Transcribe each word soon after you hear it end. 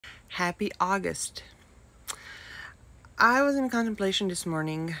Happy August. I was in contemplation this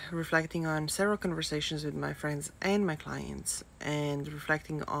morning, reflecting on several conversations with my friends and my clients, and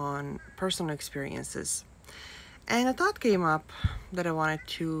reflecting on personal experiences. And a thought came up that I wanted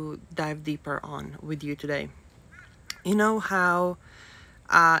to dive deeper on with you today. You know how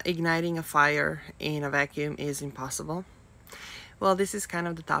igniting a fire in a vacuum is impossible? Well, this is kind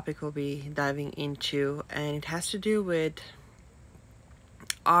of the topic we'll be diving into, and it has to do with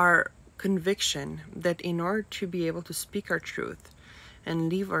our conviction that in order to be able to speak our truth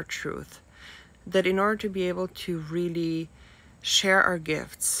and live our truth, that in order to be able to really share our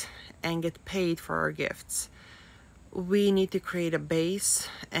gifts and get paid for our gifts, we need to create a base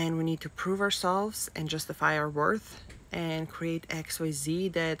and we need to prove ourselves and justify our worth and create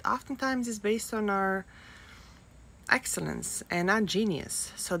XYZ that oftentimes is based on our excellence and not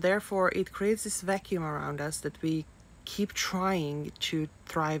genius. So therefore it creates this vacuum around us that we keep trying to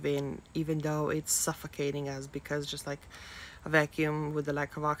thrive in, even though it's suffocating us, because just like a vacuum with the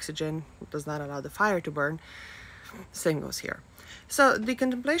lack of oxygen does not allow the fire to burn, same goes here. So the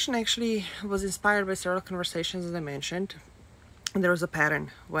contemplation actually was inspired by several conversations, as I mentioned. And there was a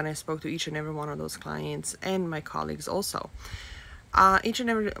pattern when I spoke to each and every one of those clients and my colleagues also. Each and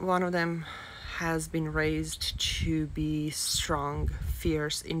every one of them has been raised to be strong,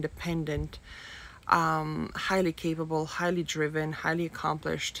 fierce, independent, highly capable, highly driven, highly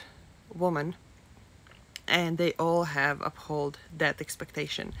accomplished woman, and they all have upheld that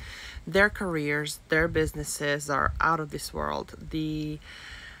expectation. Their careers, their businesses are out of this world. The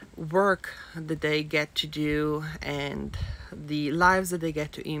work that they get to do and the lives that they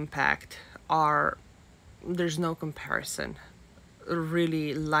get to impact are, there's no comparison,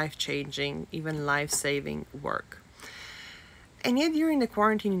 really life-changing, even life-saving work. And yet during the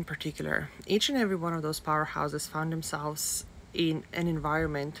quarantine in particular, each and every one of those powerhouses found themselves in an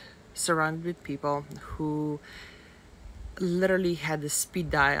environment surrounded with people who literally had the speed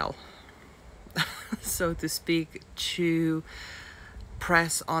dial, so to speak, to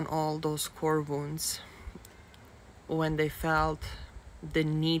press on all those core wounds when they felt the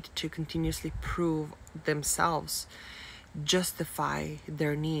need to continuously prove themselves, justify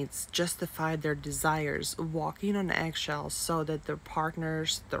their needs, justify their desires, walking on eggshells so that their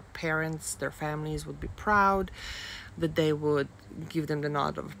partners, their parents, their families would be proud, that they would give them the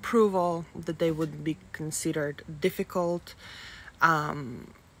nod of approval, that they would be considered difficult. The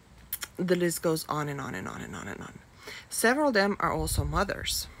list goes on and on and on and on and on. Several of them are also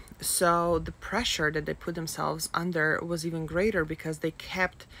mothers. So the pressure that they put themselves under was even greater because they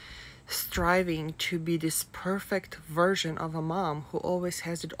kept striving to be this perfect version of a mom who always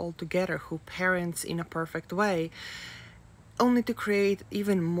has it all together, who parents in a perfect way, only to create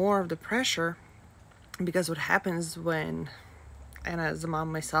even more of the pressure. Because what happens when, and as a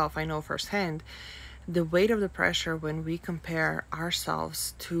mom myself, I know firsthand, the weight of the pressure when we compare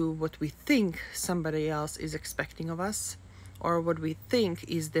ourselves to what we think somebody else is expecting of us, or what we think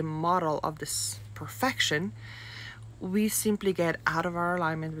is the model of this perfection, we simply get out of our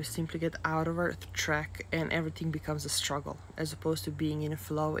alignment, we simply get out of our track, and everything becomes a struggle. As opposed to being in a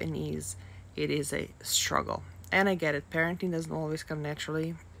flow and ease, it is a struggle. And I get it, parenting doesn't always come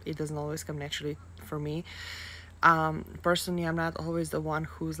naturally. It doesn't always come naturally for me. Personally, I'm not always the one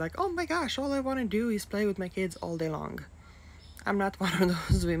who's like, oh my gosh, all I want to do is play with my kids all day long. I'm not one of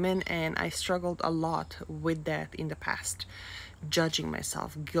those women, and I struggled a lot with that in the past, judging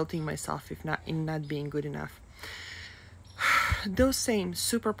myself, guilting myself if not in not being good enough. Those same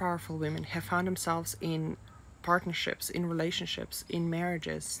super powerful women have found themselves in partnerships, in relationships, in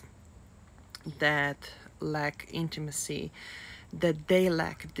marriages that lack intimacy, that they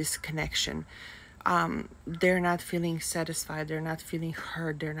lack this connection. They're not feeling satisfied, they're not feeling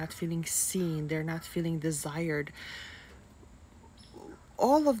heard, they're not feeling seen, they're not feeling desired.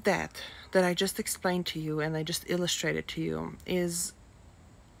 All of that I just explained to you and I just illustrated to you is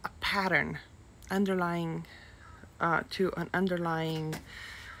a pattern underlying to an underlying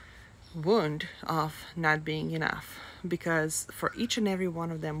wound of not being enough. Because for each and every one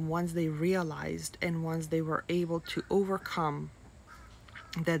of them, once they realized and once they were able to overcome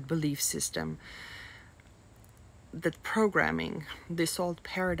that belief system, that programming, this old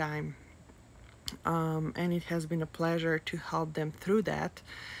paradigm, and it has been a pleasure to help them through that,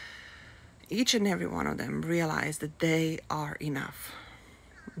 each and every one of them realized that they are enough,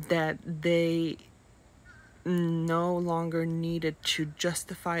 that they no longer needed to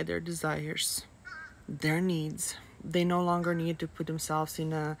justify their desires, their needs. They no longer need to put themselves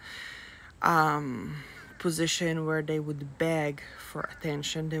in a position where they would beg for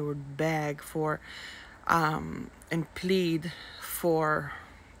attention, they would beg for and plead for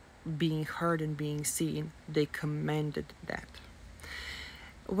being heard and being seen, they commanded that.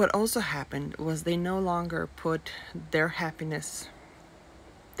 What also happened was they no longer put their happiness,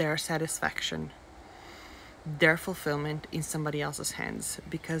 their satisfaction, their fulfillment in somebody else's hands,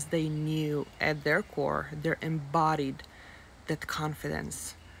 because they knew at their core, they embodied that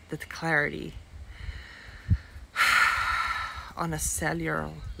confidence, that clarity on a cellular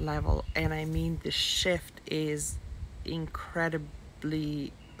level. And I mean, the shift is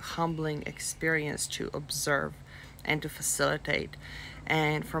incredibly humbling experience to observe and to facilitate,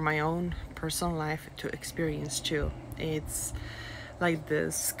 and for my own personal life to experience too. It's like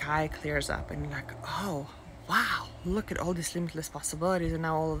the sky clears up and you're like, oh wow, look at all these limitless possibilities. And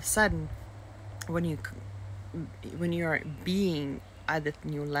now all of a sudden, when you are being at that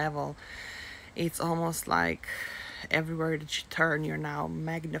new level, it's almost like everywhere that you turn, you're now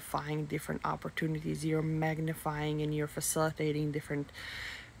magnifying different opportunities, you're magnifying and you're facilitating different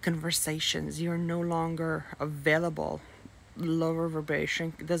conversations. You're no longer available. Lower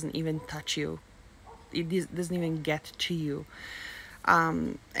vibration doesn't even touch you, it doesn't even get to you,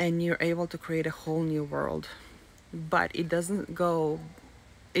 and you're able to create a whole new world. But it doesn't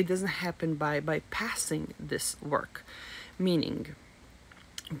happen by bypassing this work, meaning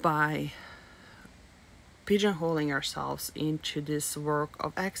by pigeonholing ourselves into this work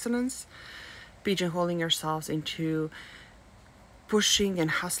of excellence, pigeonholing ourselves into pushing and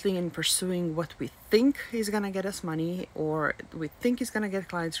hustling and pursuing what we think is going to get us money, or we think is going to get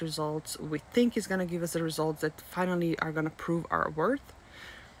clients results, we think is going to give us the results that finally are going to prove our worth.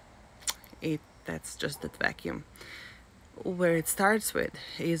 That's just that vacuum. Where it starts with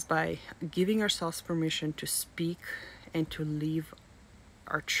is by giving ourselves permission to speak and to live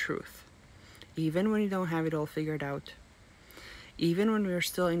our truth, even when we don't have it all figured out, even when we're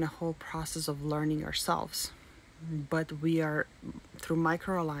still in a whole process of learning ourselves. But we are, through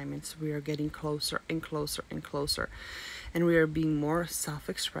micro alignments, we are getting closer and closer and closer, and we are being more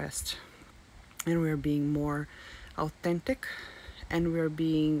self-expressed, and we are being more authentic, and we are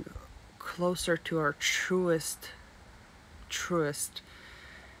being closer to our truest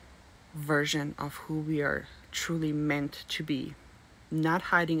version of who we are truly meant to be, not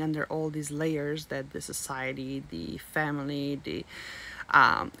hiding under all these layers that the society, the family, the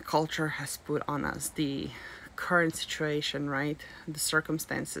culture has put on us, the current situation, right? The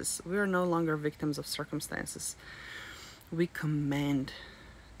circumstances. We are no longer victims of circumstances. We command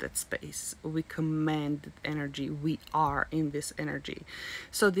that space. We command that energy. We are in this energy.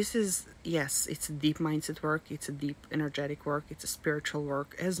 So this is, yes, it's a deep mindset work. It's a deep energetic work. It's a spiritual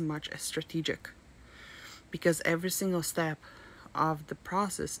work as much as strategic, because every single step of the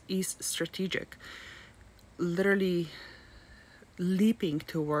process is strategic. Literally leaping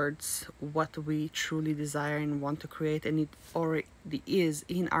towards what we truly desire and want to create, and it already is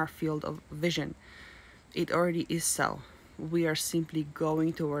in our field of vision. It already is so. We are simply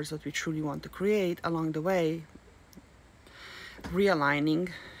going towards what we truly want to create, along the way realigning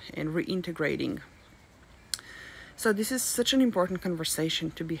and reintegrating. So this is such an important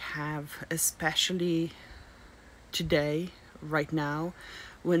conversation to have, especially today, right now,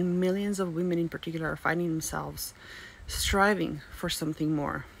 when millions of women in particular are finding themselves striving for something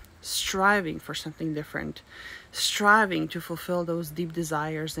more, striving for something different, striving to fulfill those deep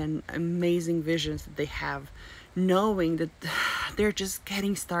desires and amazing visions that they have, knowing that they're just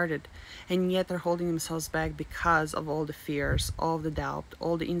getting started, and yet they're holding themselves back because of all the fears, all the doubt,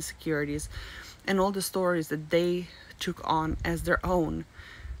 all the insecurities, and all the stories that they took on as their own,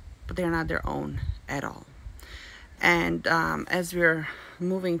 but they're not their own at all. And as we're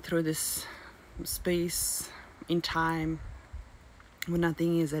moving through this space in time when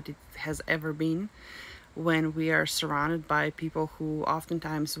nothing is as it has ever been, when we are surrounded by people who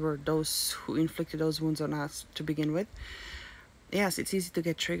oftentimes were those who inflicted those wounds on us to begin with, yes, it's easy to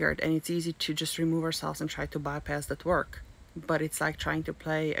get triggered, and it's easy to just remove ourselves and try to bypass that work. But it's like trying to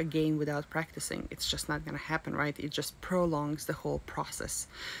play a game without practicing. It's just not going to happen, right? It just prolongs the whole process.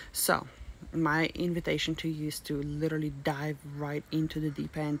 So my invitation to you is to literally dive right into the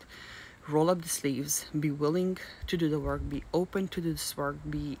deep end, roll up the sleeves, be willing to do the work, be open to do this work,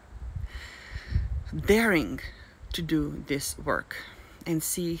 be daring to do this work, and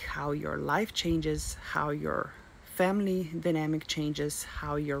see how your life changes, how your family dynamic changes,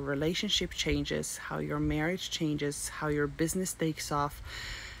 how your relationship changes, how your marriage changes, how your business takes off,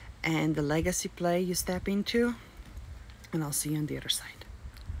 and the legacy play you step into. And I'll see you on the other side.